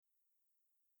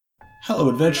Hello,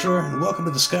 adventurer, and welcome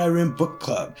to the Skyrim Book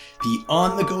Club, the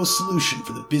on-the-go solution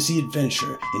for the busy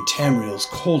adventure in Tamriel's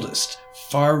coldest,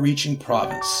 far-reaching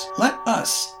province. Let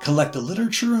us collect the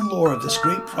literature and lore of this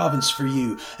great province for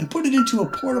you and put it into a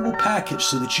portable package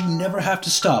so that you never have to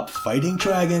stop fighting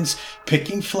dragons,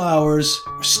 picking flowers,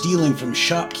 or stealing from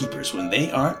shopkeepers when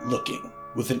they aren't looking.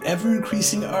 With an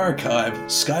ever-increasing archive,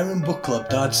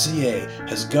 SkyrimBookClub.ca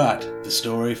has got the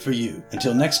story for you.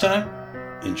 Until next time,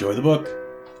 enjoy the book.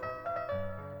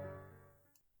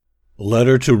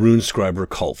 Letter to Runescriber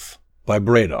Kulth by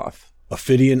Bradoth,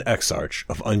 Ophidian Exarch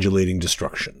of Undulating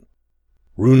Destruction.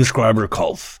 Runescriber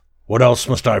Kulth, what else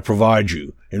must I provide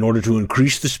you in order to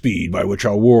increase the speed by which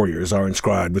our warriors are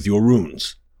inscribed with your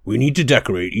runes? We need to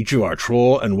decorate each of our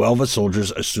troll and welva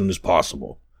soldiers as soon as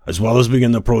possible, as well as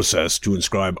begin the process to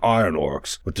inscribe iron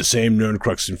orcs with the same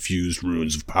Nirncrux-infused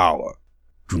runes of power.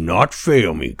 Do not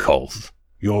fail me, Kulth.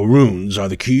 Your runes are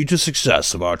the key to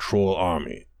success of our troll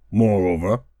army.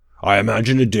 Moreover, I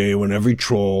imagine a day when every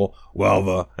troll,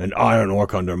 welva, and iron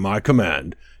orc under my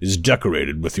command is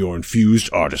decorated with your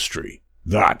infused artistry.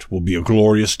 That will be a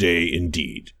glorious day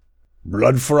indeed.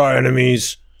 Blood for our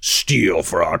enemies, steel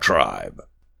for our tribe.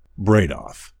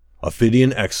 Bradoth,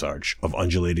 Ophidian Exarch of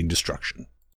Undulating Destruction.